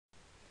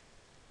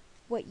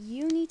what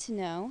you need to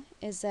know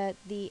is that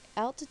the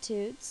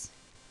altitudes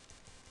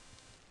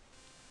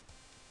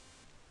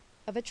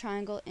of a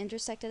triangle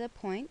intersect at a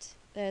point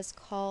that is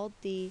called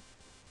the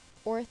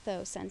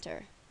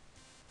orthocenter.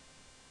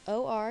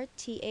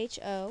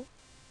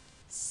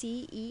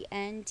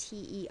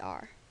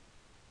 O-R-T-H-O-C-E-N-T-E-R.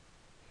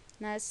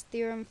 And that's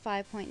theorem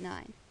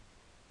 5.9.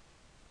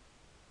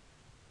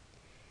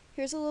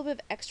 Here's a little bit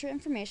of extra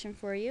information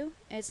for you.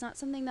 It's not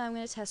something that I'm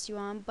going to test you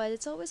on, but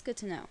it's always good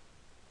to know.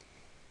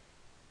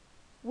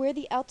 Where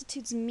the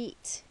altitudes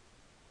meet,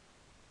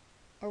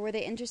 or where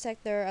they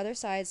intersect their other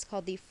sides,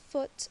 called the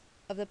foot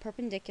of the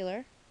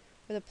perpendicular,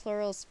 or the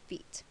plural is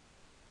feet.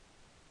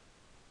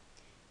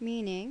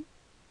 Meaning,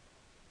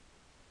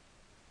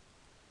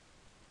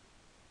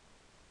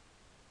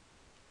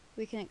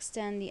 we can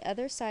extend the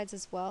other sides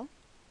as well.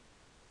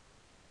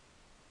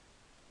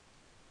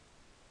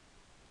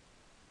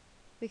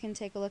 We can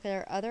take a look at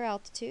our other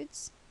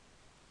altitudes.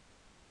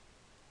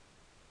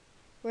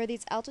 Where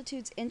these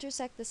altitudes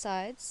intersect the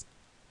sides,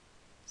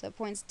 so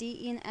points D,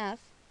 E, and F,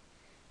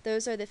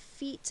 those are the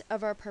feet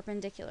of our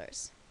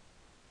perpendiculars.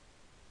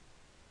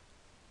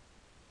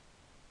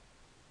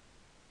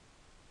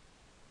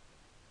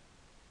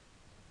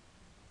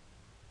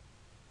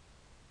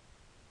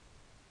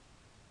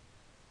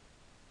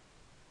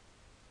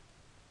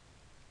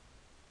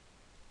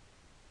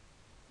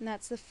 And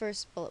that's the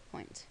first bullet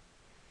point.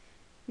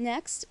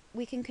 Next,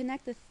 we can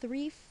connect the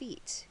 3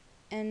 feet,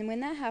 and when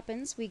that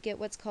happens, we get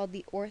what's called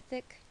the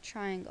orthic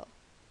triangle.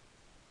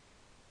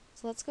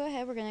 So let's go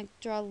ahead, we're going to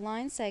draw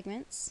line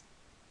segments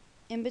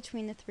in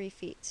between the 3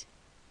 feet.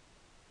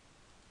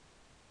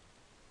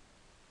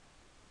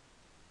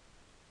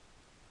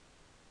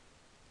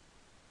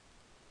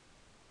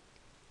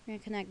 We're going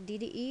to connect D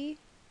to E,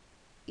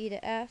 E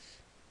to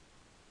F,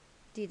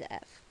 D to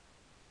F.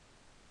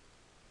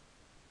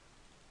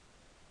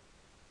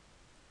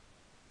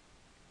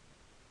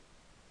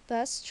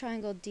 Thus,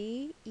 triangle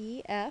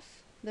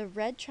DEF, the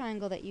red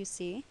triangle that you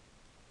see,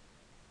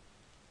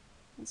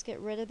 let's get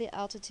rid of the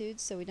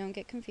altitudes so we don't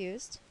get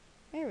confused.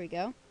 There we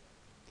go.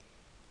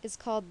 It's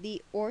called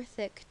the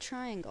orthic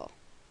triangle.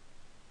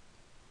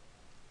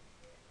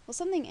 Well,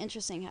 something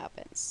interesting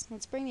happens.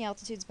 Let's bring the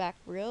altitudes back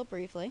real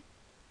briefly.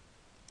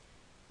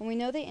 When we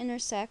know they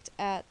intersect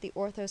at the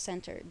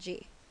orthocenter,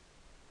 G.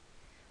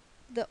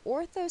 The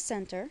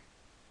orthocenter,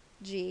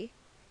 G,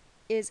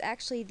 is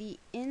actually the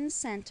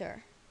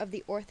in-center of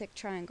the orthic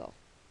triangle.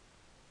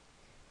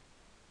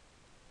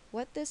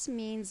 What this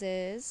means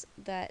is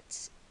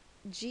that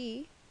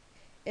G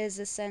is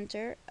the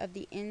center of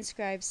the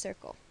inscribed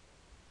circle.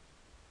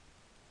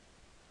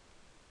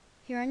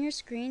 Here on your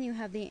screen you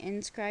have the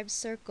inscribed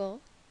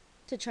circle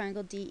to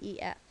triangle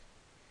DEF.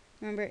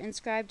 Remember,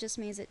 inscribed just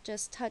means it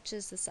just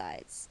touches the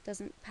sides,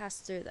 doesn't pass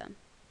through them.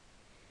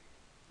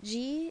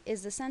 G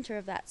is the center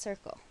of that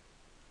circle.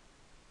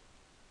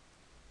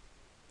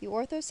 The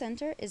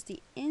orthocenter is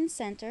the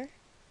in-center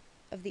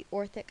of the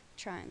orthic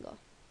triangle.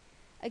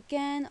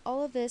 Again,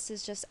 all of this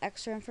is just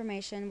extra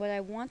information. What I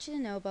want you to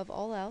know above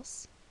all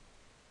else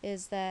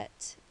is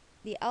that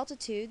the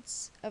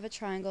altitudes of a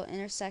triangle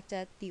intersect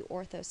at the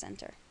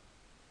orthocenter.